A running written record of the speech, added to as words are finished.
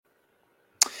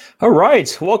All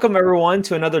right. Welcome, everyone,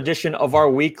 to another edition of our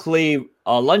weekly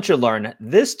Lunch and Learn.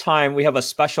 This time, we have a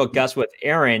special guest with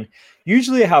Aaron.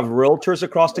 Usually, I have realtors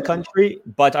across the country,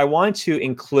 but I want to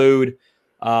include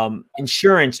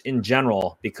insurance in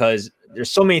general because there's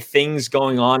so many things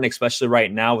going on, especially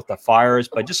right now with the fires.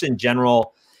 But just in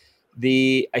general,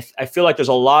 I feel like there's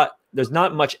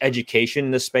not much education in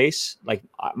this space. Like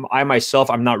I myself,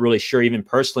 I'm not really sure even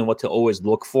personally what to always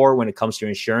look for when it comes to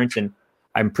insurance. And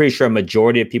I'm pretty sure a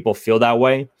majority of people feel that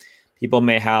way. People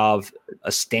may have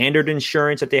a standard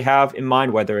insurance that they have in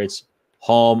mind, whether it's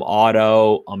home,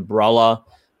 auto, umbrella.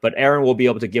 But Aaron will be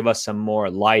able to give us some more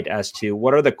light as to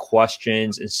what are the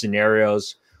questions and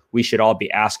scenarios we should all be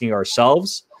asking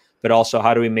ourselves, but also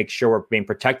how do we make sure we're being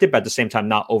protected, but at the same time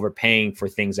not overpaying for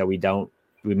things that we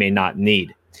may not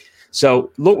need.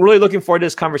 So really looking forward to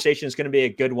this conversation. It's going to be a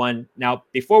good one. Now,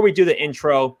 before we do the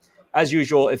intro, as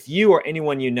usual, if you or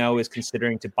anyone you know is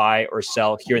considering to buy or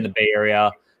sell here in the Bay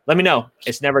Area, let me know.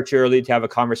 It's never too early to have a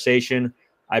conversation.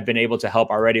 I've been able to help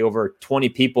already over 20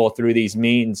 people through these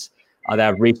means that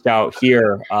have reached out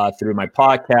here through my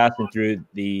podcast and through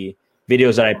the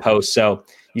videos that I post. So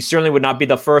you certainly would not be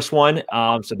the first one.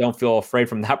 So don't feel afraid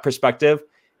from that perspective.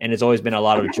 And it's always been a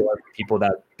lot of joy for people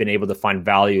that have been able to find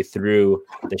value through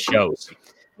the shows.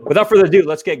 Without further ado,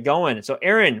 let's get going. So,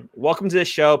 Aaron, welcome to the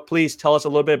show. Please tell us a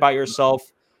little bit about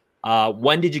yourself.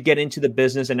 When did you get into the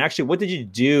business? And actually, what did you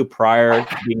do prior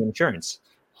to being in insurance?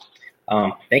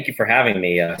 Thank you for having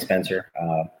me, Spencer.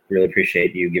 Really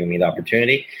appreciate you giving me the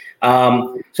opportunity. So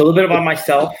a little bit about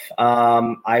myself.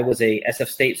 I was a SF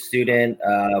State student,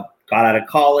 got out of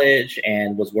college,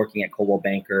 and was working at Coldwell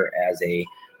Banker as a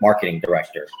marketing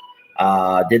director.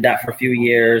 Did that for a few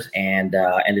years and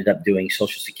ended up doing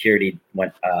Social Security,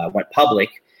 went public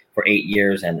for 8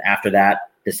 years. And after that,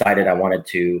 decided I wanted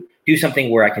to do something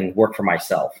where I can work for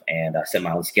myself and set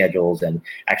my own schedules and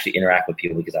actually interact with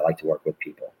people because I like to work with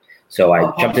people. So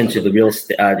I jumped into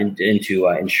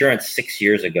the insurance 6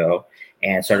 years ago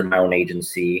and started my own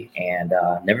agency and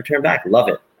never turned back. Love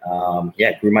it.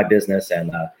 Grew my business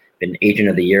and been agent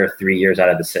of the year 3 years out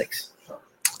of the 6.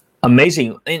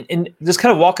 Amazing. And just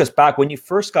kind of walk us back when you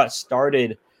first got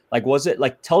started. Like, was it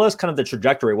like, tell us kind of the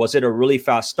trajectory. Was it a really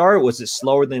fast start? Was it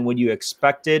slower than what you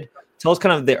expected? Tell us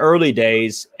kind of the early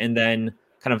days and then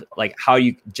kind of like how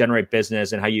you generate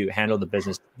business and how you handle the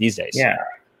business these days. Yeah.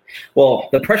 Well,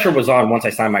 the pressure was on once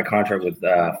I signed my contract with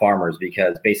Farmers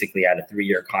because basically I had a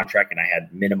 3-year contract and I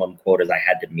had minimum quotas I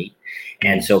had to meet.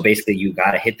 And so basically you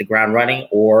got to hit the ground running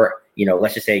or,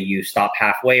 let's just say you stop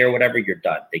halfway or whatever, you're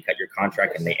done. They cut your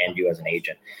contract and they end you as an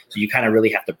agent. So you kind of really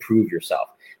have to prove yourself.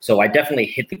 So I definitely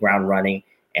hit the ground running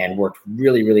and worked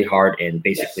really, really hard in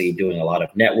basically doing a lot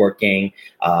of networking,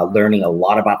 learning a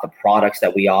lot about the products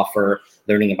that we offer,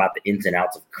 learning about the ins and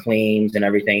outs of claims and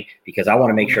everything, because I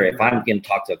want to make sure if I'm going to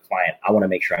talk to a client, I want to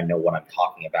make sure I know what I'm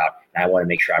talking about. And I want to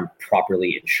make sure I'm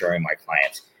properly insuring my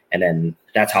clients. And then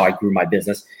that's how I grew my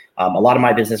business. A lot of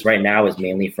my business right now is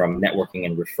mainly from networking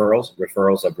and referrals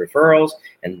of referrals,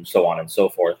 and so on and so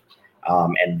forth.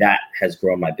 And that has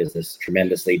grown my business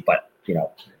tremendously. But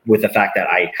with the fact that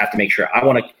I have to make sure I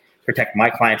want to protect my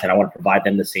clients and I want to provide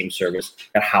them the same service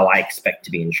that how I expect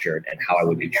to be insured and how I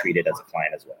would be treated as a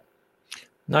client as well.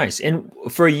 Nice. And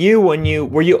for you,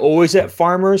 were you always at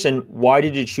Farmers, and why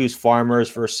did you choose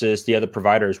Farmers versus the other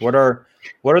providers? What are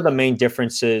the main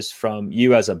differences from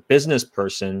you as a business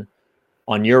person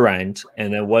on your end?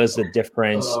 And then what is the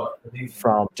difference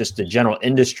from just the general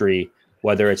industry,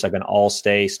 whether it's like an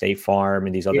Allstate, State Farm,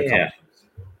 and these other companies?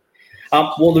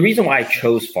 Well, the reason why I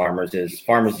chose Farmers is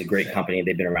a great company.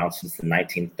 They've been around since the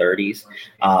 1930s.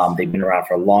 They've been around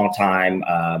for a long time.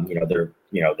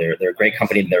 They're a great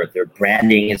company. Their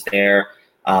branding is there.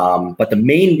 But the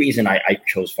main reason I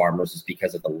chose Farmers is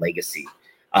because of the legacy.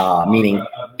 Meaning,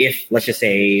 if let's just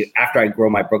say after I grow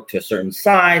my book to a certain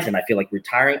size and I feel like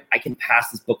retiring, I can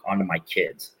pass this book on to my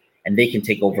kids and they can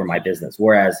take over my business.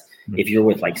 Whereas if you're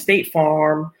with like State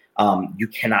Farm, you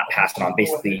cannot pass it on.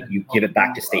 Basically, you give it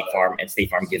back to State Farm and State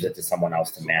Farm gives it to someone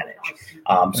else to manage.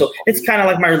 So it's kind of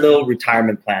like my little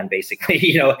retirement plan, basically,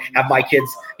 have my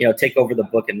kids, take over the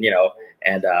book and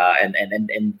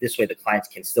this way the clients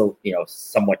can still,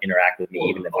 somewhat interact with me,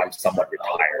 even if I'm somewhat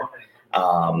retired.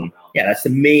 That's the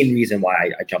main reason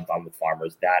why I jumped on with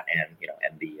Farmers, that and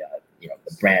the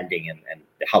branding and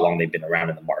how long they've been around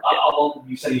in the market.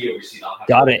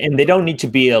 Got it. And they don't need to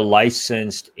be a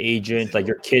licensed agent. Like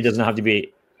your kid doesn't have to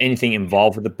be anything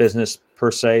involved with the business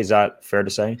per se. Is that fair to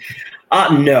say?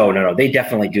 No. They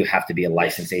definitely do have to be a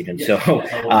licensed agent. So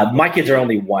my kids are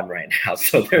only one right now,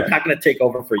 so they're not going to take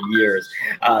over for years.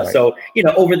 So,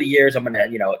 over the years, I'm going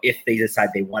to, if they decide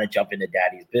they want to jump into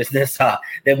daddy's business,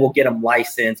 then we'll get them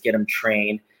licensed, get them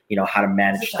trained, how to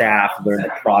manage staff, learn the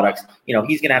products.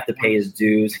 He's going to have to pay his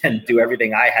dues and do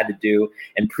everything I had to do,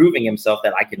 and proving himself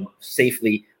that I can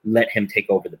safely let him take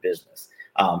over the business.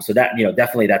 So that,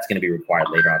 definitely that's going to be required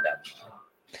later on down.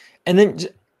 And then,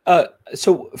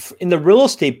 so in the real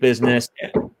estate business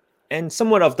and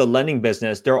somewhat of the lending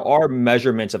business, there are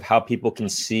measurements of how people can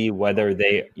see whether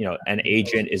they, an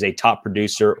agent is a top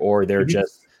producer or they're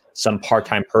just some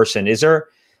part-time person. Is there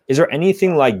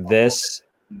anything like this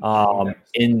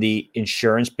in the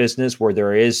insurance business where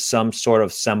there is some sort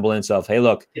of semblance of, hey,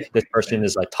 look, this person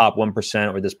is like top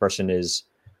 1%, or this person is,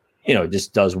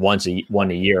 just does one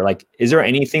a year? Like, is there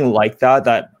anything like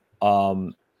that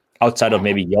outside of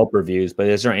maybe Yelp reviews, but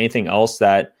is there anything else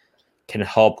that can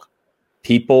help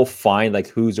people find like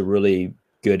who's a really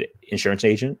good insurance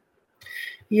agent?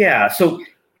 Yeah. So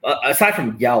aside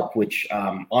from Yelp, which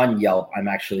on Yelp, I'm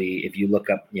actually, if you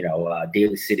look up,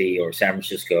 Daly City or San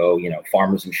Francisco,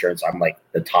 Farmers Insurance, I'm like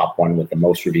the top one with the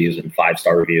most reviews and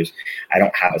 5-star reviews. I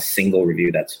don't have a single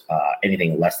review that's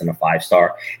anything less than a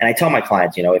 5-star. And I tell my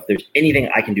clients, if there's anything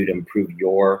I can do to improve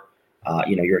your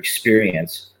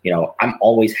experience, I'm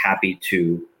always happy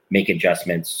to make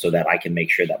adjustments so that I can make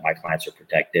sure that my clients are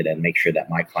protected and make sure that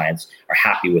my clients are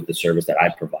happy with the service that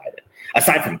I've provided.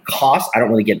 Aside from cost, I don't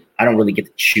really get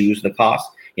to choose the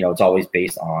cost. It's always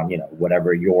based on,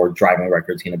 whatever your driving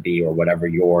record is going to be, or whatever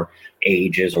your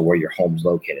age is, or where your home's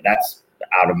located. That's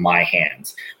out of my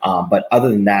hands. But other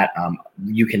than that,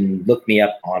 you can look me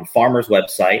up on Farmer's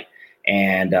website.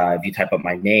 And if you type up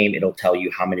my name, it'll tell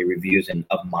you how many reviews and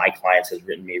of my clients has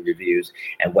written me reviews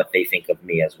and what they think of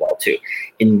me as well too.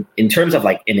 In terms of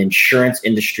like an insurance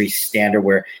industry standard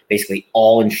where basically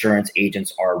all insurance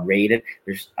agents are rated,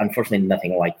 there's unfortunately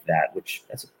nothing like that, which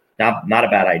that's not a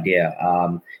bad idea.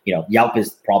 Yelp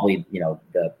is probably,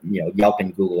 Yelp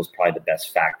and Google is probably the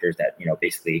best factors that,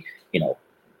 basically,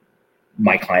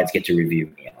 my clients get to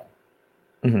review me on.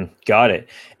 Mm-hmm. Got it.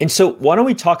 And so why don't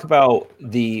we talk about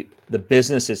the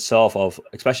business itself of,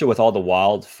 especially with all the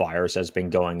wildfires that's been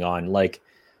going on, like,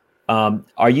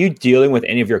 are you dealing with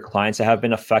any of your clients that have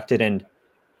been affected? And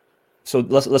so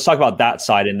let's talk about that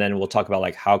side, and then we'll talk about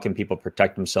like, how can people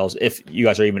protect themselves if you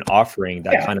guys are even offering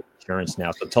that kind of insurance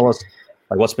now? So tell us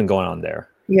like what's been going on there.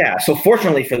 Yeah. So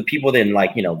fortunately for the people in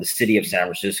like, the city of San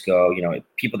Francisco,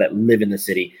 people that live in the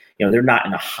city, they're not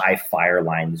in a high fire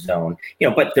line zone,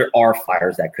 but there are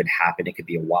fires that could happen. It could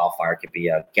be a wildfire, it could be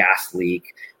a gas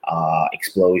leak,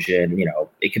 explosion,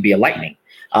 it could be a lightning.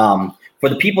 For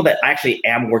the people that actually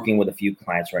am working with a few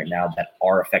clients right now that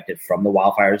are affected from the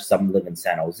wildfires, some live in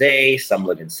San Jose, some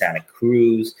live in Santa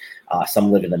Cruz,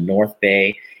 some live in the North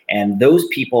Bay. And those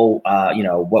people,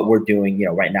 what we're doing,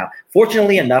 right now,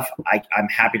 fortunately enough, I'm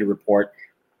happy to report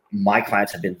my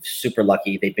clients have been super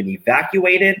lucky. They've been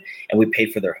evacuated, and we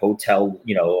paid for their hotel,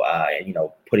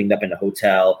 putting them in a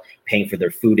hotel, paying for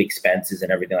their food expenses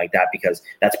and everything like that, because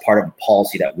that's part of a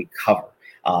policy that we cover.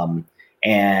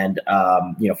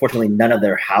 Fortunately, none of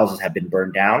their houses have been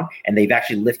burned down, and they've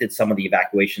actually lifted some of the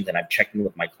evacuations. And I've checked in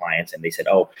with my clients, and they said,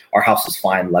 "Oh, our house is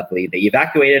fine. Luckily, they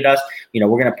evacuated us. We're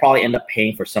going to probably end up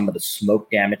paying for some of the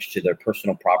smoke damage to their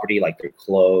personal property, like their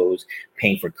clothes,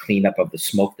 paying for cleanup of the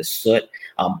smoke, the soot.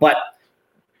 But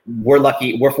we're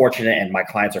lucky, we're fortunate, and my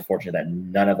clients are fortunate that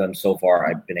none of them so far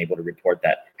I've been able to report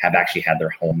that have actually had their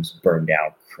homes burned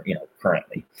down,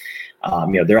 currently.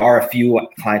 There are a few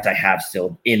clients I have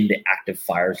still in the active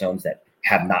fire zones that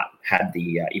have not had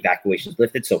the evacuations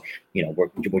lifted. So,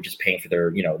 we're just paying for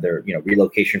their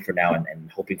relocation for now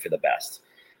and hoping for the best.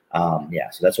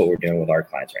 So that's what we're doing with our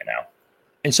clients right now.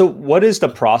 And so what is the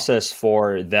process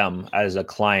for them as a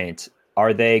client?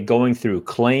 Are they going through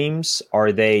claims?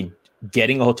 Are they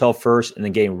getting a hotel first and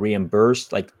then getting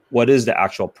reimbursed? Like, what is the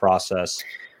actual process?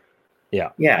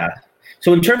 Yeah.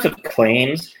 So in terms of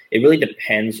claims, it really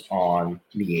depends on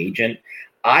the agent.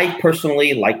 I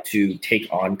personally like to take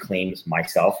on claims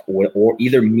myself, or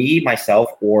either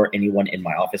myself, or anyone in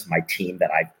my office, my team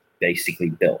that I've basically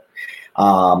built.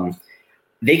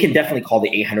 They can definitely call the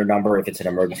 800 number if it's an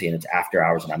emergency and it's after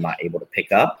hours and I'm not able to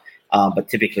pick up. But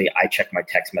typically I check my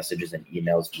text messages and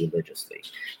emails religiously.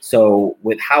 So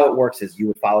with how it works is you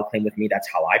would file a claim with me. That's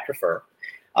how I prefer.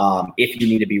 If you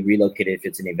need to be relocated, if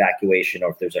it's an evacuation, or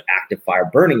if there's an active fire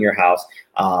burning your house,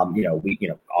 we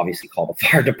obviously call the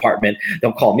fire department.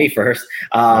 Don't call me first,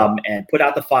 and put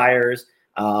out the fires.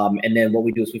 And then what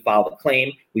we do is we file the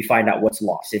claim. We find out what's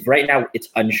lost. If right now it's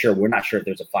unsure, we're not sure if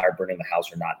there's a fire burning the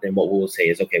house or not. Then what we'll say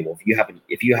is, okay, well,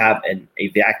 if you have an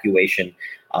evacuation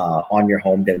on your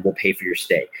home, then we'll pay for your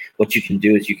stay. What you can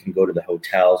do is you can go to the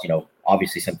hotels,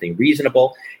 obviously something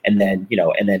reasonable, and then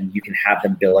you can have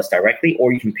them bill us directly,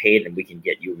 or you can pay it and we can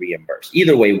get you reimbursed.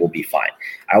 Either way will be fine.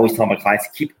 I always tell my clients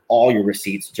to keep all your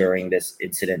receipts during this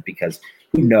incident, because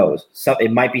who knows? So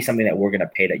it might be something that we're going to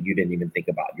pay that you didn't even think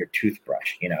about. Your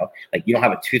toothbrush, like you don't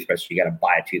have a toothbrush, so you got to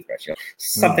buy a toothbrush,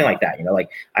 something like that. Like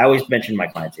I always mention to my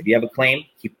clients, if you have a claim,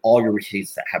 keep all your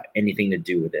receipts that have anything to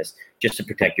do with this, just to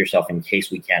protect yourself in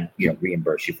case we can,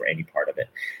 reimburse you for any part of it.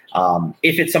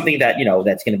 If it's something that,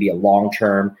 that's going to be a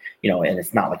long-term, and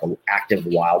it's not like an active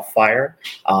wildfire.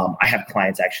 I have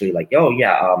clients actually like, oh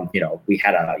yeah, we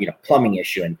had a, plumbing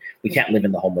issue and we can't live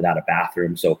in the home without a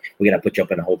bathroom. So we got to put you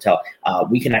up in a hotel.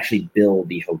 We can actually bill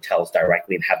the hotels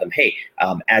directly and have them, hey,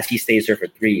 as he stays there for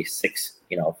 3, 6,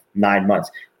 9 months,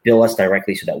 bill us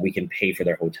directly so that we can pay for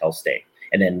their hotel stay,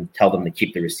 and then tell them to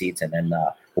keep the receipts, and then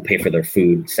we'll pay for their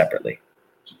food separately.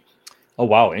 Oh,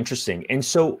 wow. Interesting. And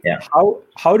so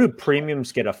how do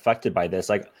premiums get affected by this?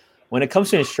 Like when it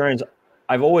comes to insurance,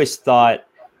 I've always thought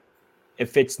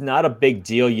if it's not a big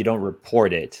deal, you don't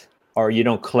report it or you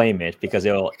don't claim it because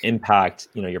it'll impact,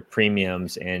 your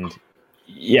premiums and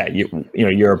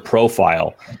your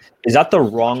profile. Is that the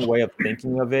wrong way of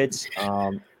thinking of it?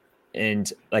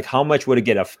 And like, how much would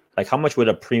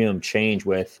a premium change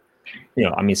with,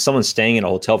 someone staying in a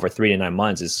hotel for 3 to 9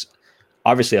 months is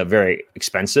obviously a very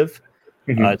expensive.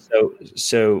 Mm-hmm.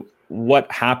 So what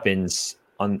happens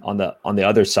on the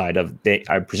other side of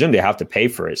I presume they have to pay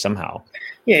for it somehow.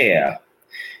 Yeah.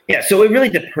 So it really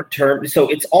determines. So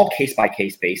it's all case by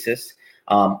case basis.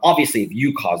 Obviously, if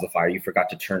you caused the fire, you forgot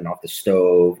to turn off the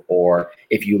stove, or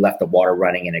if you left the water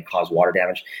running and it caused water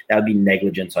damage, that would be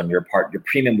negligence on your part. Your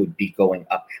premium would be going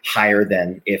up higher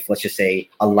than if, let's just say,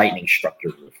 a lightning struck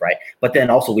your roof, right? But then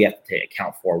also we have to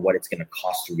account for what it's going to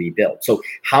cost to rebuild. So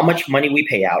how much money we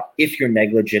pay out, if you're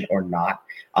negligent or not,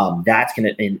 that's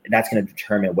going to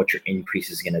determine what your increase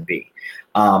is going to be.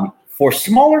 For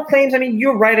smaller claims,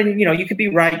 you're right, and you could be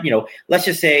right. Let's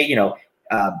just say,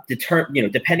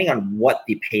 depending on what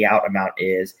the payout amount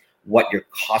is, what your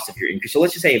cost of your increase. So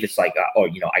let's just say if it's like,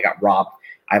 I got robbed,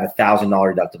 I have $1,000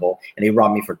 deductible, and they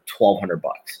robbed me for $1,200,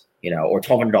 or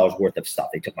 $1,200 worth of stuff.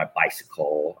 They took my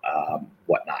bicycle,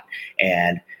 whatnot.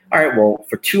 And all right, well,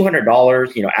 for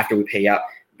 $200, after we pay out,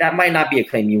 that might not be a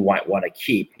claim you might want to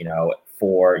keep,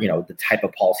 for the type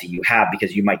of policy you have,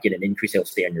 because you might get an increase that'll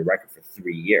stay on your record for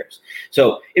 3 years.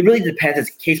 So it really depends. It's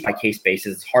case by case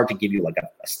basis. It's hard to give you like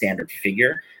a standard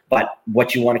figure, but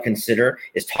what you want to consider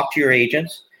is talk to your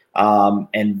agents,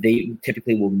 and they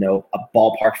typically will know a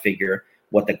ballpark figure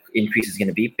what the increase is going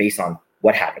to be based on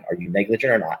what happened. Are you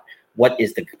negligent or not? What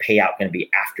is the payout going to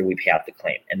be after we pay out the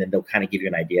claim? And then they'll kind of give you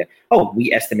an idea. Oh,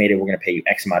 we estimated we're going to pay you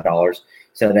X amount of dollars.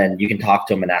 So then you can talk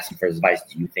to them and ask them for advice.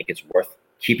 Do you think it's worth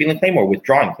keeping the claim or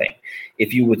withdrawing claim?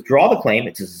 If you withdraw the claim,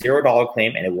 it's a $0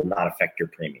 claim and it will not affect your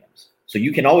premiums. So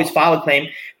you can always file a claim.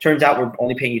 Turns out we're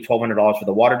only paying you $1,200 for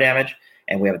the water damage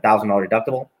and we have a $1,000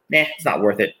 deductible. Nah, it's not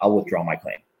worth it. I'll withdraw my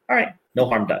claim. All right, no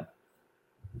harm done.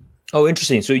 Oh,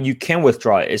 interesting. So you can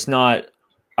withdraw it. It's not,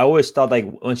 I always thought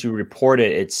like once you report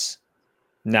it, it's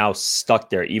now stuck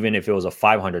there, even if it was a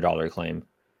 $500 claim.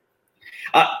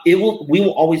 We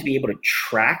will always be able to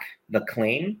track the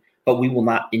claim, but we will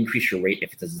not increase your rate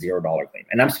if it's a $0 claim.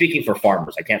 And I'm speaking for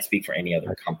farmers. I can't speak for any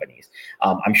other companies.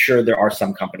 I'm sure there are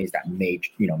some companies that may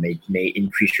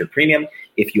increase your premium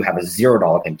if you have a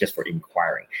 $0 claim just for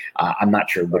inquiring. I'm not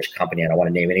sure which company. I don't want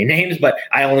to name any names, but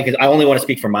I only want to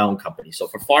speak for my own company. So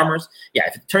for farmers, yeah,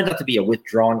 if it turns out to be a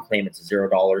withdrawn claim, it's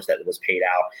 $0 that was paid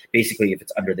out. Basically, if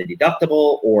it's under the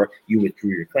deductible or you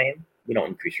withdrew your claim, we don't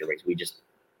increase your rates. We just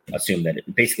assume that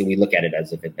basically we look at it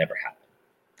as if it never happened.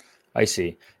 I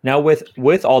see. Now with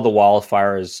all the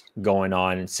wildfires going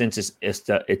on, since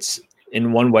it's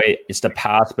in one way it's the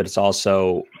past, but it's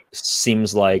also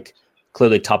seems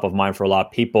clearly top of mind for a lot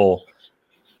of people.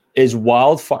 Is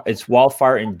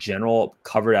wildfire in general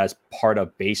covered as part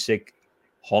of basic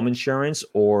home insurance,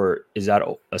 or is that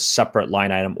a separate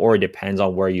line item, or it depends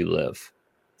on where you live?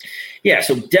 Yeah,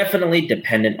 so definitely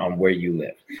dependent on where you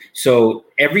live. So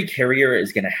every carrier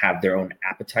is going to have their own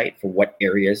appetite for what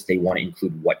areas they want to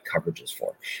include what coverages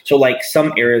for. So like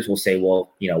some areas will say, well,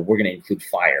 we're going to include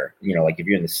fire. Like if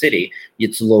you're in the city,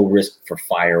 it's low risk for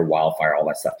fire, wildfire, all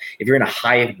that stuff. If you're in a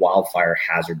high wildfire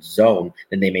hazard zone,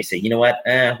 then they may say, you know what,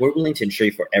 we're willing to insure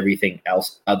you for everything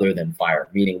else other than fire,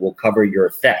 meaning we'll cover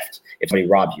your theft if somebody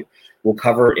robs you. We'll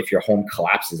cover if your home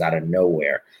collapses out of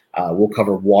nowhere. We'll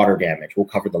cover water damage. We'll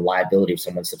cover the liability if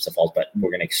someone slips and falls, but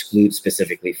we're going to exclude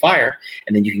specifically fire.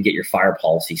 And then you can get your fire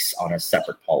policy on a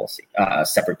separate policy,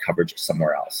 separate coverage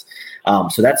somewhere else.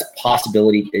 So that's a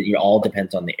possibility. It all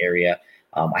depends on the area.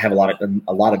 I have a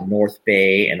lot of North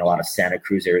Bay and a lot of Santa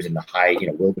Cruz areas in the high,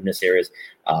 wilderness areas.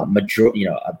 A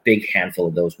big handful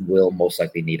of those will most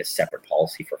likely need a separate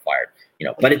policy for fire.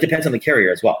 But it depends on the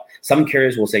carrier as well. Some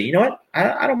carriers will say, you know what,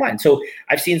 I don't mind. So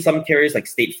I've seen some carriers like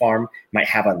State Farm might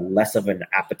have a less of an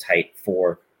appetite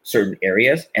for certain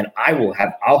areas, and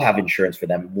I'll have insurance for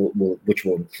them, which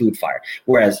will include fire.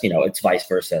 Whereas, it's vice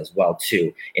versa as well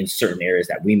too, in certain areas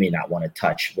that we may not want to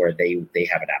touch where they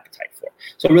have an appetite for.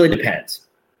 So it really depends.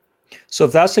 So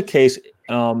if that's the case,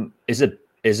 is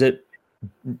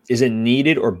it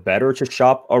needed or better to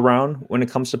shop around when it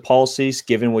comes to policies,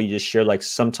 given what you just shared? Like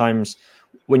sometimes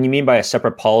when you mean by a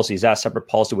separate policy, is that a separate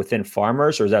policy within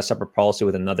Farmers, or is that a separate policy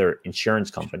with another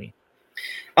insurance company?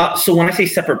 So when I say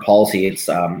separate policy, it's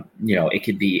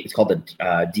it's called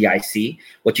the DIC.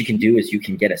 What you can do is you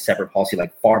can get a separate policy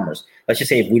like Farmers. Let's just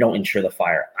say if we don't insure the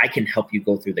fire, I can help you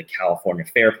go through the California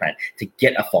FAIR Plan to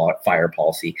get a fire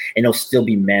policy, and it'll still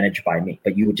be managed by me.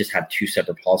 But you would just have two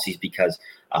separate policies because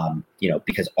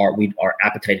our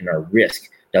appetite and our risk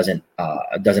doesn't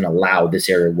allow this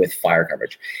area with fire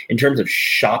coverage. In terms of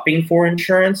shopping for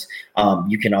insurance,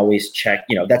 you can always check.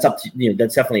 That's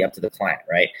that's definitely up to the client,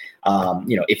 right?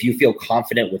 If you feel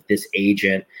confident with this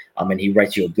agent, and he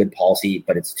writes you a good policy,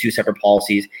 but it's two separate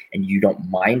policies, and you don't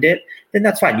mind it, then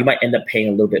that's fine. You might end up paying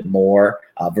a little bit more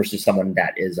versus someone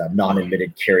that is a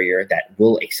non-admitted carrier that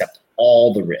will accept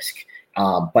all the risk,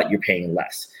 but you're paying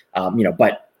less.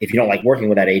 But if you don't like working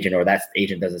with that agent, or that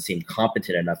agent doesn't seem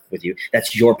competent enough with you,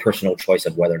 that's your personal choice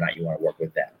of whether or not you want to work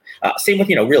with them. Same with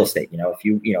real estate. If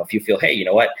you feel, hey,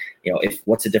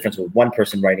 what's the difference with one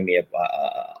person writing me a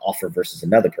offer versus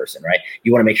another person, right?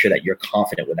 You want to make sure that you're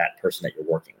confident with that person that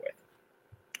you're working with.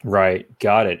 Right.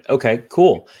 Got it. Okay.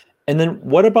 Cool. And then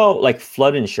what about like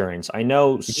flood insurance? I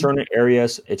know certain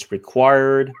areas it's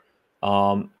required.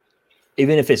 Even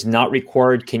if it's not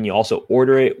required, can you also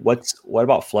order it? What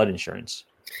about flood insurance?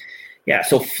 Yeah,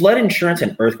 so flood insurance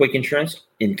and earthquake insurance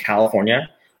in California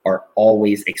are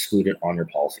always excluded on your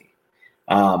policy.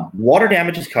 Water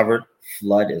damage is covered,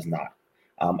 flood is not.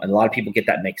 And a lot of people get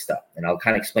that mixed up. And I'll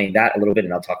kind of explain that a little bit,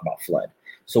 and I'll talk about flood.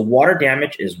 So water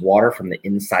damage is water from the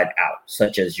inside out,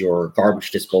 such as your garbage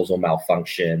disposal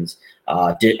malfunctions,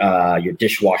 your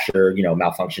dishwasher,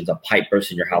 malfunctions, a pipe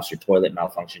bursts in your house, your toilet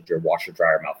malfunctions, your washer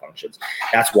dryer malfunctions.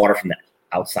 That's water from the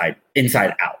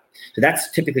inside out. So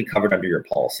that's typically covered under your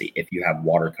policy if you have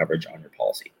water coverage on your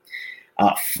policy.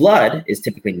 Flood is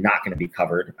typically not going to be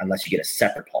covered unless you get a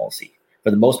separate policy. For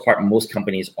the most part, most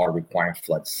companies are requiring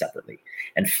flood separately.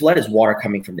 And flood is water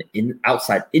coming from the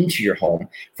outside into your home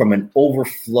from an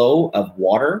overflow of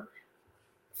water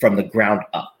from the ground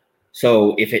up.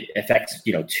 So if it affects,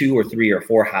 2 or 3 or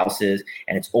 4 houses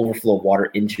and it's overflow of water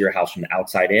into your house from the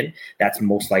outside in, that's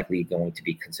most likely going to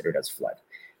be considered as flood.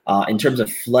 In terms of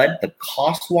flood, the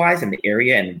cost-wise in the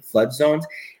area and in flood zones,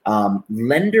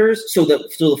 lenders. So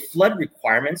the flood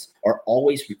requirements are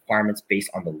always requirements based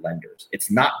on the lenders.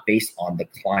 It's not based on the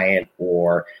client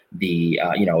or the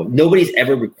nobody's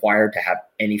ever required to have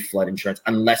any flood insurance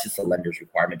unless it's a lender's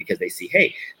requirement, because they see,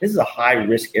 hey, this is a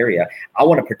high-risk area. I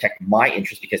want to protect my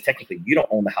interest because technically you don't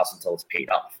own the house until it's paid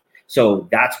off. So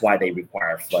that's why they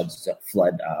require flood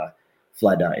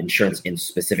insurance in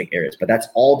specific areas, but that's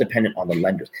all dependent on the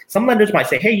lenders. Some lenders might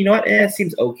say, hey, you know what, it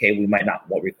seems okay, we might not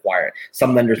require it.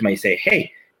 Some lenders might say,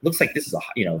 hey, looks like this is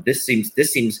this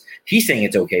seems he's saying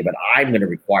it's okay, but I'm going to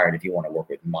require it if you want to work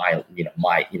with we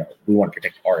want to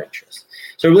protect our interests.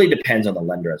 So it really depends on the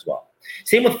lender as well.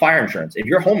 Same with fire insurance. If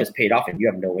your home is paid off and you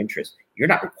have no interest, you're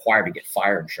not required to get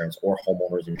fire insurance or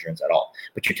homeowners insurance at all,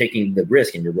 but you're taking the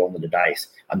risk and you're rolling the dice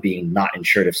on being not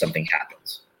insured if something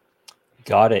happens.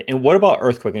 Got it. And what about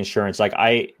earthquake insurance? Like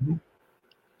I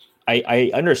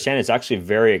understand it's actually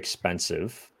very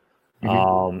expensive.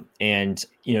 Mm-hmm. And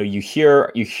you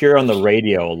hear on the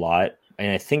radio a lot,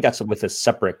 and I think that's with a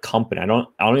separate company. I don't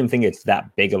even think it's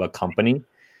that big of a company.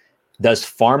 Does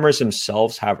Farmers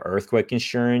themselves have earthquake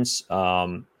insurance?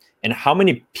 And how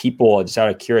many people, just out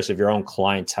of curiosity, of your own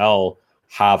clientele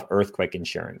have earthquake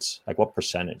insurance? Like what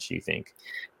percentage do you think?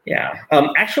 Yeah.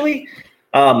 Actually,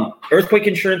 Earthquake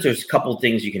insurance, there's a couple of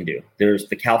things you can do. There's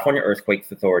the California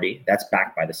Earthquake Authority, that's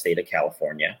backed by the state of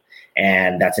California,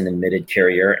 and that's an admitted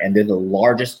carrier, and they're the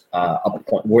largest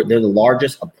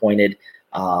appointed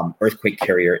earthquake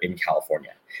carrier in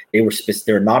California. They're a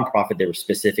nonprofit. They were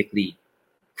specifically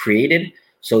created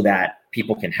so that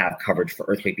people can have coverage for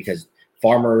earthquake, because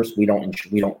farmers, we don't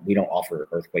offer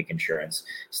earthquake insurance.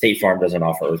 State Farm doesn't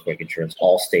offer earthquake insurance.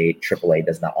 Allstate, AAA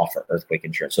does not offer earthquake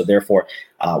insurance. So therefore,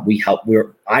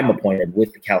 I'm appointed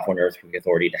with the California Earthquake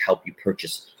Authority to help you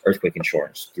purchase earthquake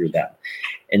insurance through them.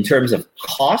 In terms of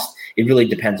cost, it really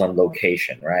depends on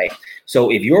location, right?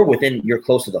 So if you're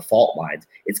close to the fault lines,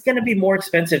 it's going to be more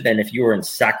expensive than if you were in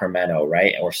Sacramento,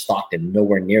 right, or Stockton,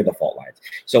 nowhere near the fault lines.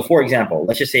 So for example,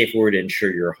 let's just say if we were to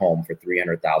insure your home for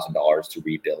 $300,000 to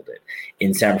rebuild it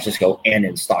in San Francisco and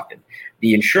in Stockton,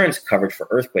 the insurance coverage for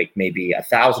earthquake may be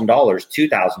 $1,000,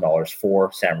 $2,000 for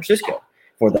San Francisco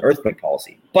for the earthquake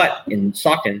policy. But in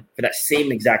Stockton, for that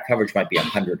same exact coverage might be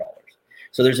 $100.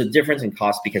 So there's a difference in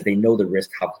cost because they know the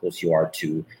risk, how close you are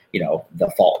to,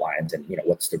 the fault lines, and,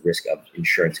 what's the risk of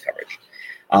insurance coverage.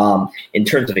 In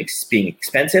terms of being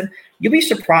expensive, you'll be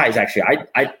surprised. Actually,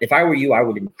 if I were you, I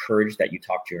would encourage that you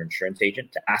talk to your insurance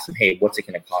agent to ask them, hey, what's it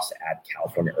going to cost to add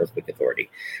California Earthquake Authority?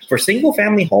 For single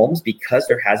family homes, because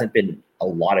there hasn't been a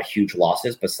lot of huge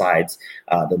losses besides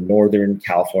the Northern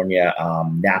California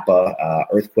Napa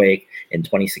earthquake in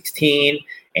 2016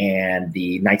 and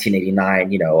the 1989,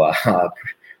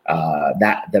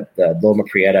 the Loma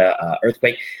Prieta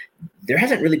earthquake, there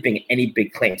hasn't really been any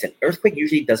big claims. An earthquake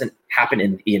usually doesn't happen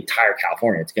in the entire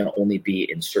California. It's going to only be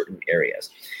in certain areas.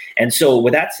 And so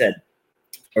with that said,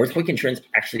 earthquake insurance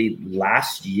actually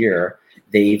last year,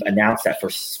 they've announced that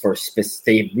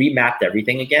they've remapped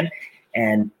everything again.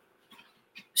 And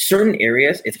certain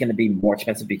areas, it's going to be more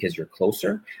expensive because you're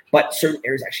closer, but certain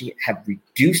areas actually have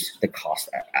reduced the cost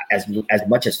as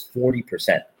much as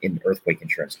 40% in earthquake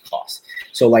insurance costs.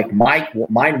 So like mine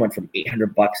went from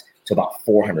 $800 to about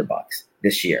 $400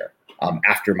 this year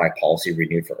after my policy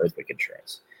renewed for earthquake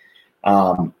insurance.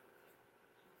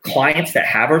 Clients that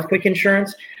have earthquake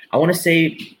insurance, I want to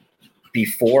say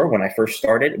before, when I first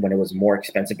started, when it was more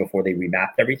expensive before they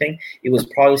remapped everything, it was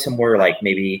probably somewhere like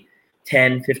maybe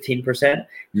 10, 15%.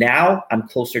 Now I'm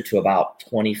closer to about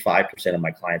 25% of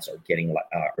my clients are getting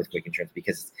earthquake insurance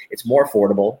because it's more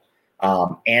affordable.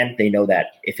 And they know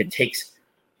that if it takes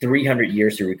 300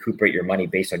 years to recuperate your money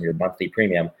based on your monthly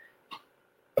premium,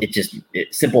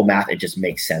 simple math, it just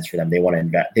makes sense for them. They want to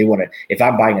invest. If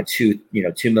I'm buying a $2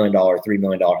 million, $3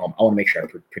 million home, I want to make sure I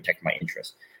protect my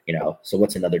interest, so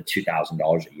what's another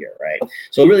 $2,000 a year, right?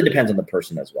 So it really depends on the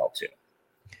person as well too.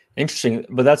 Interesting,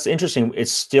 but that's interesting.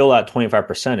 It's still at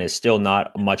 25%. It's still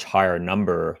not a much higher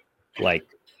number, like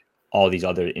all these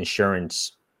other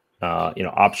insurance,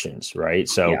 options, right?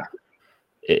 So, yeah.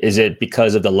 Is it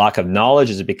because of the lack of knowledge?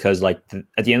 Is it because, at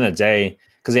the end of the day,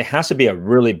 because it has to be a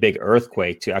really big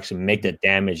earthquake to actually make the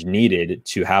damage needed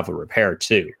to have a repair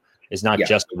too? It's not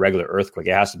just a regular earthquake.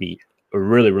 It has to be a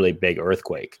really, really big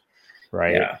earthquake,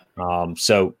 right? Yeah.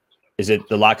 So, is it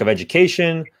the lack of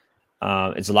education?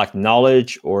 Is it lack of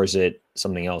knowledge, or is it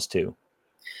something else too?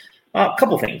 A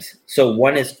couple things. So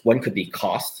one could be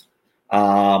cost,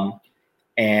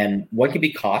 and one could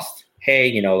be cost.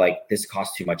 Hey, this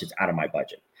costs too much. It's out of my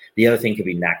budget. The other thing could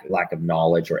be lack of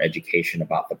knowledge or education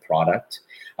about the product.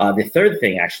 The third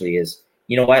thing actually is,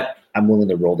 I'm willing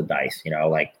to roll the dice.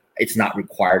 It's not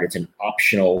required. It's an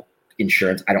optional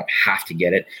insurance. I don't have to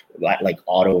get it, like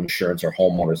auto insurance or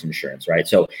homeowners insurance, right?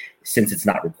 So since it's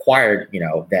not required,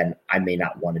 then I may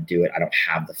not want to do it. I don't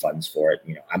have the funds for it.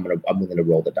 I'm willing to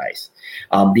roll the dice.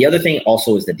 The other thing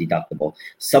also is the deductible.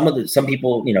 Some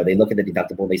people, they look at the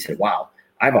deductible, they say, wow,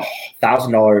 I have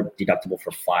 $1,000 deductible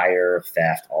for fire,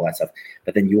 theft, all that stuff.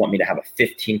 But then you want me to have a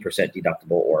 15%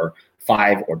 deductible or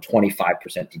 5 or 25%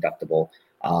 deductible.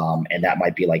 And that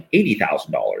might be like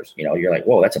 $80,000. You're like,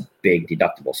 whoa, that's a big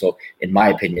deductible. So in my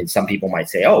opinion, some people might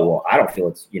say, oh, well, I don't feel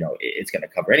it's going to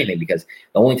cover anything, because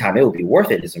the only time it would be worth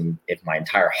it is if my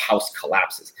entire house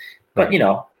collapses. But,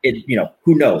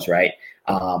 who knows, right?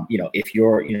 If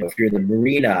you're in the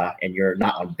marina and you're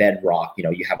not on bedrock,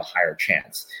 you have a higher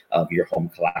chance of your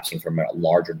home collapsing from a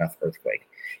large enough earthquake.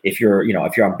 If you're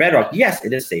on bedrock, yes,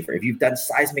 it is safer. If you've done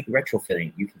seismic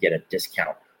retrofitting, you can get a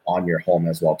discount on your home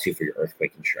as well too for your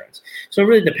earthquake insurance. So it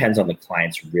really depends on the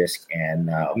client's risk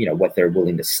and what they're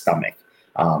willing to stomach.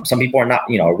 Some people are not,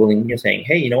 are willing, saying,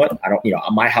 hey, you know what? I don't,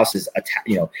 my house is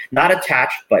not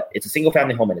attached, but it's a single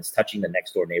family home and it's touching the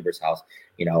next door neighbor's house.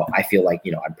 I feel like,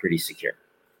 I'm pretty secure.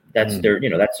 That's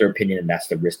that's their opinion, and that's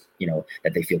the risk,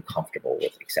 that they feel comfortable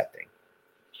with accepting.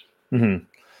 Mm-hmm.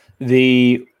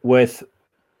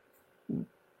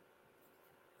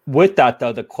 With that,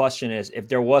 though, the question is, if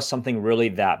there was something really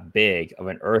that big of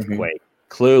an earthquake,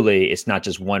 clearly it's not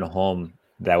just one home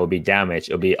that would be damaged.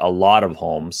 It'll be a lot of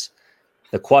homes.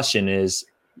 The question is,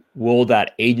 will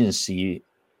that agency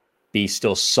be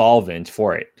still solvent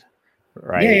for it?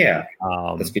 Right? Yeah.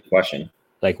 That's a good question.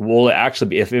 Like, will it actually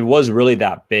be, if it was really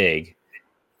that big?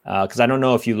 Because I don't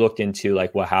know if you looked into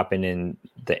like what happened in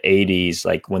the 80s,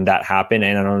 like when that happened,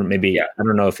 and I don't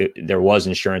know if there was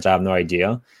insurance. I have no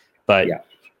idea, but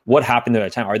what happened at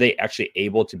that time? Are they actually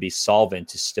able to be solvent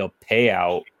to still pay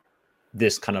out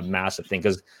this kind of massive thing?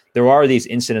 Because there are these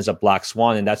incidents of black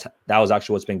swan, and that was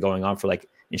actually what's been going on for like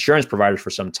insurance providers for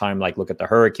some time. Like, look at the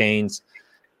hurricanes.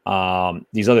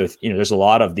 These other, there's a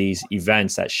lot of these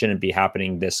events that shouldn't be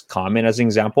happening this common, as an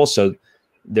example. So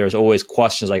there's always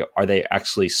questions like, are they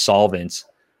actually solvents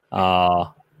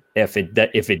if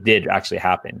it did actually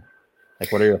happen?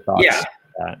 Like, what are your thoughts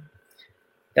on that?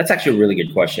 That's actually a really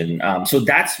good question. So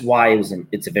that's why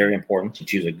it's very important to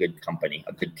choose a good company,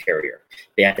 a good carrier.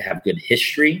 They have to have good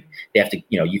history. They have to,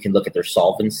 you can look at their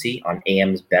solvency on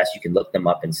AM's Best. You can look them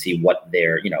up and see what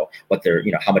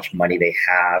how much money they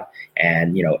have,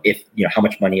 and if how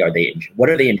much money what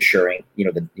are they insuring?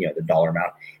 The dollar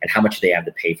amount, and how much they have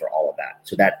to pay for all of that.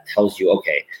 So that tells you,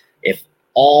 okay, if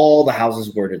all the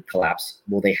houses were to collapse,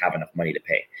 will they have enough money to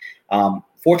pay?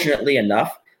 Fortunately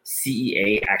enough,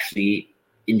 CEA actually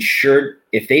insured,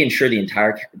 if they insure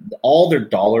all their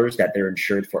dollars that they're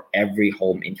insured for every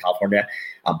home in California,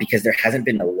 because there hasn't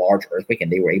been a large earthquake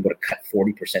and they were able to cut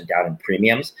 40% down in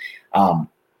premiums.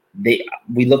 If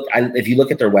you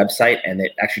look at their website, and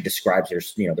it actually describes their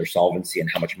solvency and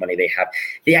how much money they have.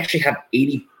 They actually have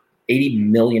 $80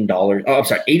 billion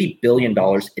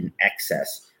in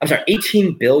excess.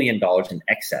 $18 billion in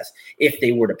excess. If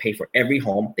they were to pay for every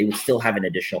home, they would still have an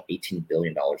additional $18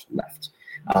 billion left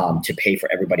to pay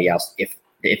for everybody else if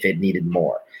it needed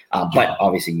more. But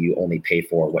obviously, you only pay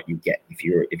for what you get. If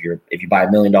you buy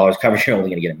 $1 million coverage, you're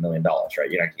only going to get $1 million, right?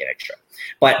 You're not going to get extra.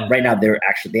 But right now, they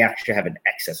actually have an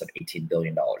excess of $18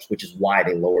 billion, which is why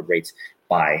they lowered rates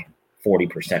by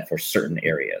 40% for certain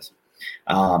areas.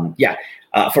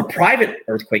 For private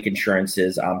earthquake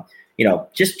insurances,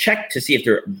 just check to see if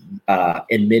they're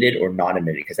admitted or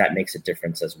non-admitted, because that makes a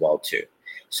difference as well too.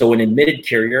 So an admitted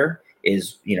carrier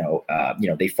is,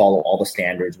 they follow all the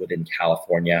standards within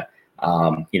California,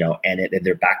 and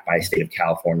they're backed by the state of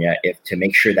California, to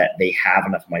make sure that they have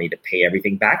enough money to pay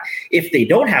everything back. If they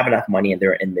don't have enough money and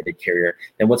they're an admitted carrier,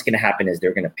 then what's going to happen is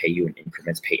they're going to pay you in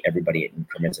increments, pay everybody in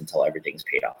increments until everything's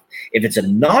paid off. If it's a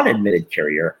non-admitted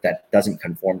carrier that doesn't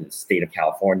conform to the state of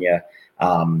California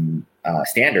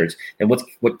standards, then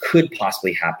what could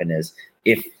possibly happen is,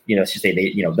 if let's just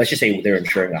say they're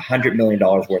insuring $100 million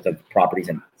worth of properties,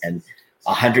 and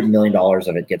 $100 million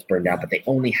of it gets burned down, but they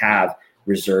only have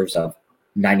reserves of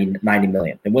 90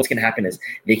 million. Then what's going to happen is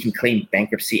they can claim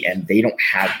bankruptcy, and they don't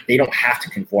have to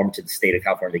conform to the state of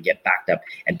California to get backed up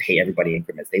and pay everybody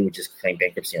increments. They would just claim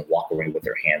bankruptcy and walk away with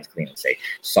their hands clean and say,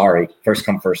 sorry, first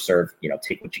come, first serve,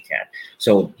 take what you can.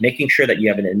 So making sure that you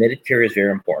have an admitted carrier is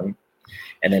very important.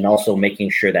 And then also making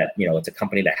sure that it's a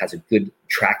company that has a good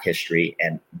track history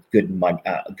and good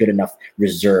enough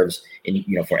reserves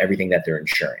for everything that they're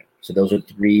insuring. So those are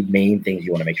three main things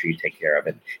you want to make sure you take care of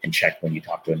and check when you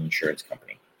talk to an insurance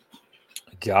company.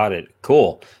 Got it.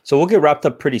 Cool. So we'll get wrapped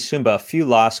up pretty soon, but a few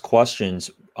last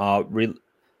questions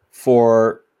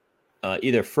for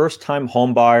either first-time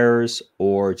home buyers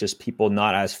or just people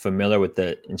not as familiar with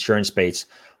the insurance space.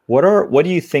 What do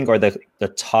you think are the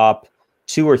top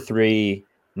 2 or 3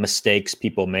 mistakes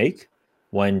people make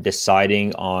when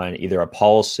deciding on either a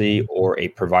policy or a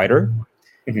provider?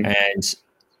 Mm-hmm. And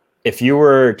if you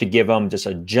were to give them just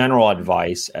a general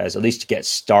advice, as at least to get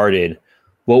started,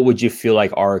 what would you feel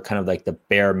like are kind of like the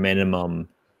bare minimum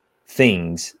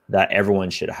things that everyone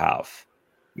should have?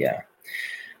 Yeah.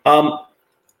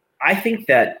 I think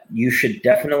that you should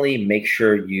definitely make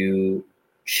sure you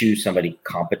choose somebody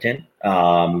competent,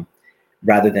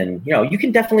 rather than, you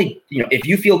can definitely, if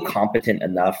you feel competent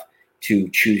enough to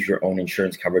choose your own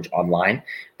insurance coverage online,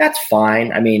 that's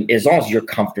fine. I mean, as long as you're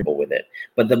comfortable with it.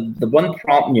 But the one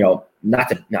problem, I'm not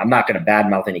going to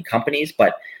badmouth any companies,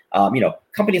 but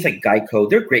companies like Geico,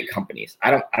 they're great companies. I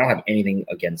don't have anything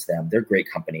against them. They're great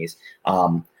companies.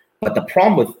 But the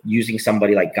problem with using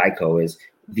somebody like Geico is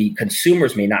the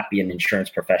consumers may not be an insurance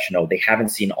professional. They haven't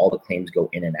seen all the claims go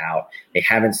in and out. They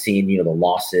haven't seen, the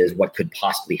losses, what could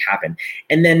possibly happen.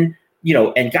 And then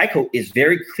and Geico is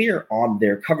very clear on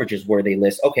their coverages where they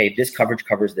list, okay, this coverage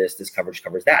covers this coverage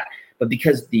covers that. But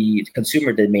because the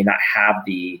consumer may not have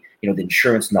the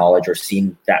insurance knowledge or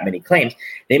seen that many claims,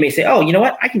 they may say, oh, you know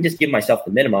what, I can just give myself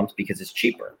the minimums because it's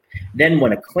cheaper. Then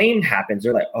when a claim happens,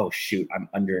 they're like, oh, shoot, I'm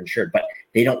underinsured. But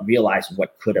they don't realize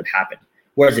what could have happened.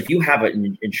 Whereas if you have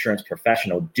an insurance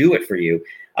professional do it for you,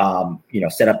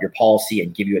 set up your policy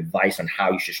and give you advice on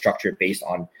how you should structure it based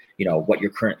on, what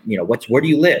your current, where do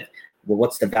you live? Well,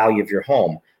 what's the value of your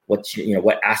home? What's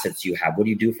what assets you have? What do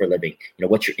you do for a living?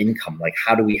 What's your income? Like,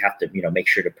 how do we have to, make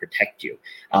sure to protect you?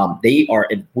 We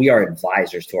are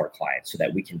advisors to our clients so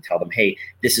that we can tell them, hey,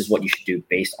 this is what you should do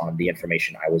based on the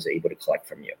information I was able to collect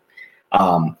from you.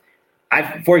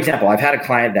 For example, I've had a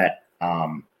client that,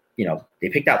 they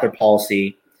picked out their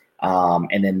policy.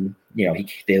 And then,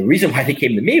 the reason why they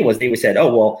came to me was they said,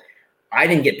 oh, well, I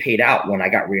didn't get paid out when I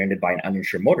got rear-ended by an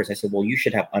uninsured motorist. I said, well, you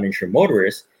should have uninsured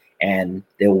motorists and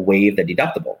they'll waive the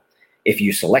deductible if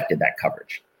you selected that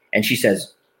coverage. And she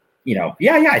says, yeah,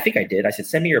 I think I did. I said,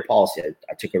 send me your policy.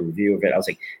 I took a review of it. I was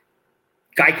like,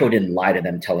 Geico didn't lie to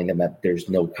them, telling them that there's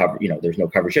no cover, there's no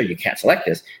coverage here. You can't select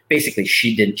this. Basically,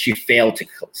 she failed to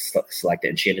select it,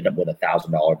 and she ended up with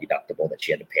 $1,000 deductible that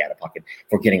she had to pay out of pocket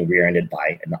for getting rear-ended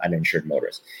by an uninsured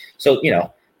motorist. So,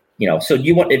 so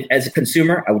you want, as a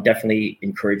consumer, I would definitely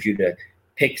encourage you to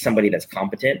pick somebody that's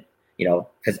competent.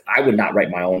 Because I would not write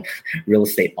my own real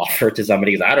estate offer to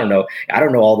somebody because I don't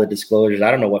know all the disclosures. I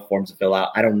don't know what forms to fill out.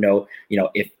 I don't know,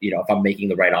 if I'm making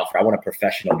the right offer. I want a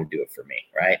professional to do it for me,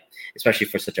 right? Especially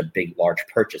for such a big, large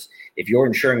purchase. If you're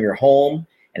insuring your home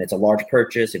and it's a large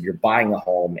purchase, if you're buying a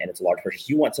home and it's a large purchase,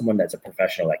 you want someone that's a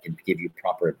professional that can give you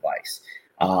proper advice.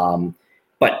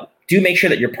 But do make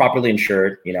sure that you're properly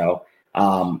insured.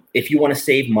 If you want to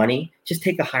save money, just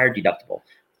take a higher deductible.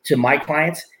 To my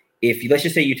clients, let's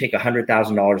just say you take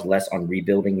 $100,000 less on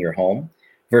rebuilding your home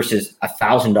versus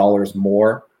 $1,000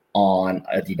 more on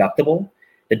a deductible,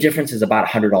 the difference is about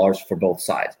 $100 for both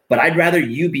sides. But I'd rather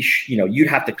you be, you'd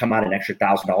have to come out an extra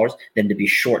 $1,000 than to be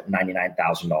short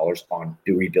 $99,000 on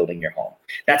rebuilding your home.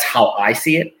 That's how I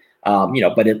see it.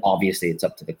 But obviously it's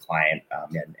up to the client.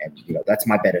 And that's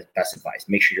my best advice.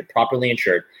 Make sure you're properly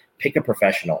insured. Pick a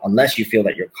professional unless you feel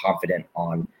that you're confident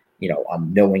on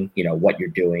knowing, what you're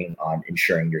doing on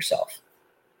insuring yourself.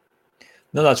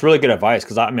 No, that's really good advice.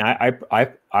 Cause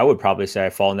I would probably say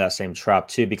I fall in that same trap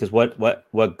too, because what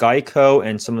Geico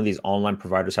and some of these online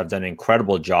providers have done an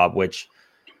incredible job, which,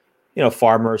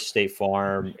 Farmers, State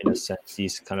Farm, in a sense,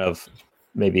 these kind of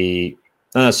maybe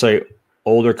not necessarily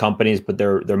older companies, but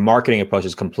their marketing approach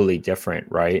is completely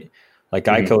different, right? Like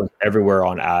Geico is everywhere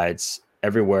on ads.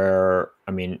 Everywhere.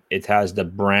 I mean, it has the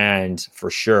brand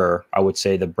for sure. I would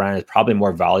say the brand is probably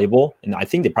more valuable, and I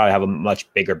think they probably have a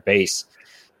much bigger base,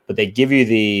 but they give you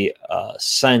the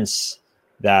sense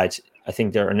that I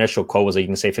think their initial quote was like, you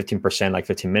can say 15%, like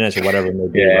 15 minutes or whatever.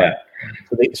 Yeah.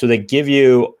 Right? So they give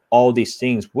you all these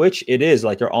things, which it is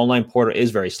like their online portal is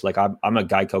very slick. I'm a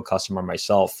Geico customer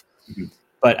myself,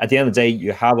 but at the end of the day,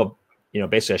 you have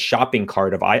basically a shopping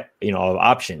cart of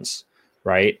options.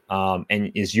 Right.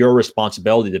 And it's your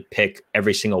responsibility to pick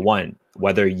every single one,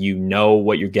 whether you know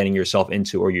what you're getting yourself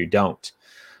into or you don't,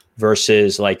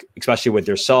 versus like, especially with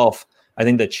yourself. I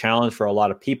think the challenge for a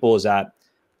lot of people is that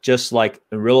just like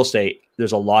in real estate,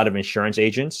 there's a lot of insurance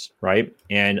agents, right?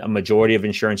 And a majority of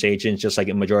insurance agents, just like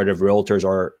a majority of realtors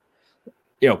are,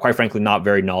 quite frankly, not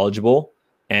very knowledgeable.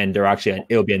 And they're actually,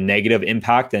 it'll be a negative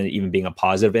impact than even being a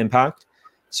positive impact.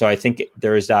 So I think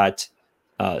there is that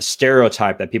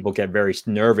stereotype that people get very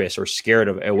nervous or scared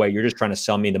of. A way you're just trying to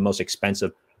sell me the most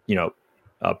expensive,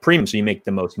 premium, so you make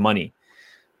the most money.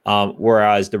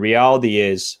 Whereas the reality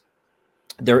is,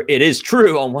 it is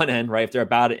true on one end, right? If they're a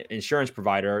bad insurance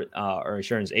provider or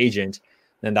insurance agent,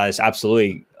 then that is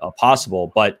absolutely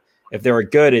possible. But if they're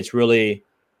good, it's really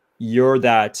you're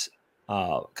that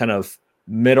kind of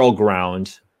middle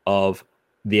ground of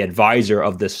the advisor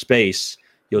of the space.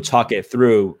 You'll talk it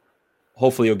through.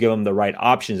 Hopefully you'll give them the right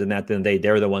options, and at the end of the day,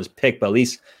 they're the ones picked, but at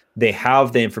least they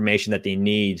have the information that they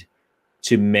need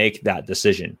to make that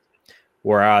decision.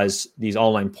 Whereas these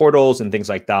online portals and things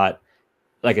like that,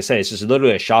 like I said, it's just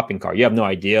literally a shopping cart. You have no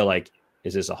idea, like,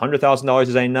 is this $100,000?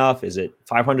 Is that enough? Is it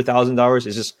 $500,000?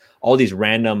 Is just all these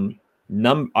random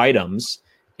items.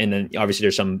 And then obviously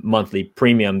there's some monthly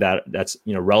premium that's,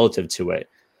 relative to it.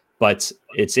 But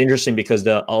it's interesting because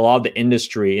a lot of the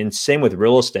industry, and same with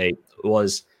real estate,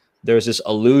 there's this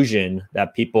illusion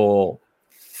that people,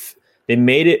 they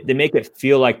make it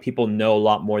feel like people know a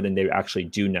lot more than they actually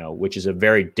do know, which is a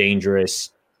very dangerous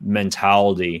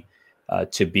mentality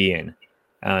to be in.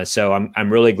 So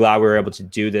I'm really glad we were able to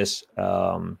do this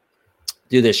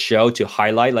do this show to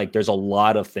highlight, like, there's a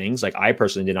lot of things like I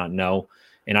personally did not know,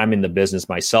 and I'm in the business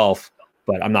myself,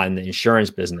 but I'm not in the insurance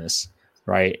business,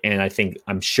 right? And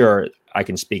I'm sure I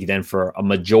can speak then for a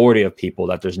majority of people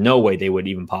that there's no way they would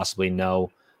even possibly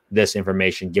know this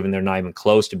information, given they're not even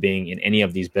close to being in any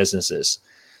of these businesses.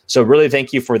 So really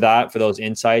thank you for that, for those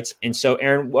insights. And so,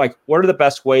 Aaron, like, what are the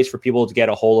best ways for people to get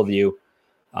a hold of you,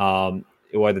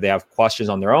 whether they have questions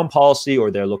on their own policy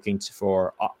or they're looking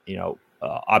for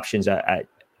options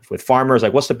with farmers?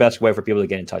 Like, what's the best way for people to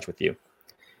get in touch with you?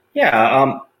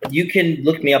 Yeah, you can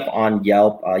look me up on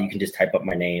Yelp. You can just type up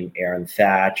my name, Aaron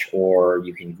Thatch, or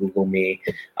you can Google me,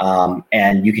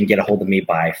 and you can get a hold of me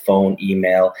by phone,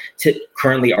 email.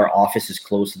 Currently, our office is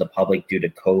closed to the public due to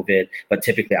COVID, but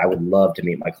typically I would love to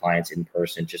meet my clients in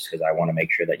person just because I want to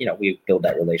make sure that, we build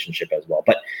that relationship as well.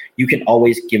 But you can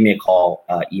always give me a call,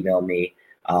 email me,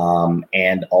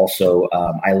 and also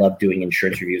I love doing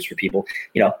insurance reviews for people.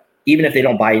 Even if they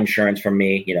don't buy insurance from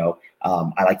me,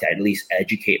 I like to at least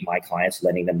educate my clients,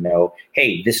 letting them know,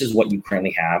 hey, this is what you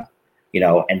currently have,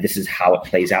 and this is how it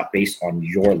plays out based on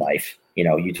your life.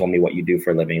 You told me what you do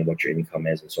for a living and what your income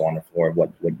is and so on and so forth,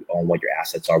 what you own, what your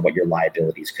assets are, what your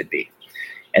liabilities could be.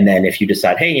 And then if you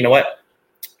decide, hey, you know what,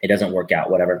 it doesn't work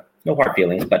out, whatever, no hard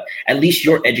feelings, but at least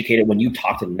you're educated when you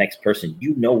talk to the next person.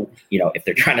 If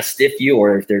they're trying to stiff you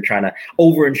or if they're trying to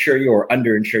overinsure you or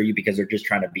underinsure you because they're just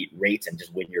trying to beat rates and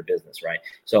just win your business, right?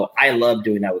 So I love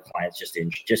doing that with clients just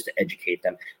to educate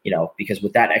them, because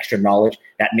with that extra knowledge,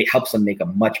 that helps them make a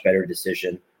much better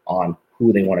decision on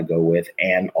who they want to go with,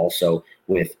 and also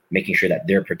with making sure that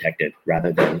they're protected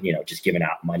rather than, just giving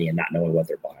out money and not knowing what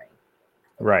they're buying.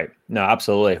 Right. No,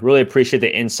 absolutely. Really appreciate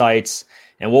the insights.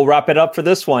 And we'll wrap it up for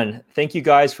this one. Thank you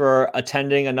guys for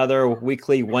attending another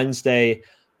weekly Wednesday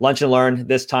Lunch and Learn.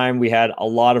 This time we had a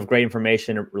lot of great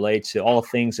information related to all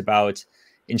things about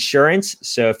insurance.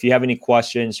 So if you have any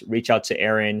questions, reach out to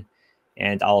Aaron,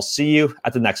 and I'll see you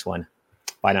at the next one.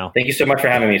 Bye now. Thank you so much for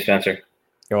having me, Spencer.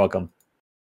 You're welcome.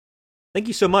 Thank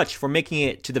you so much for making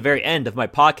it to the very end of my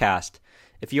podcast.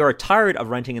 If you are tired of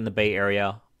renting in the Bay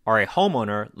Area, are a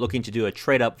homeowner looking to do a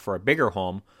trade up for a bigger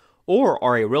home, or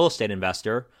are a real estate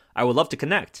investor, I would love to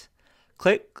connect.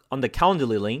 Click on the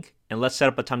Calendly link and let's set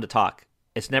up a time to talk.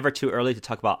 It's never too early to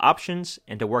talk about options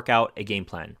and to work out a game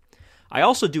plan. I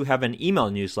also do have an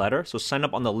email newsletter, so sign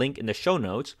up on the link in the show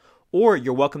notes, or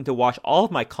you're welcome to watch all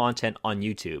of my content on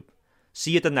YouTube.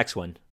 See you at the next one.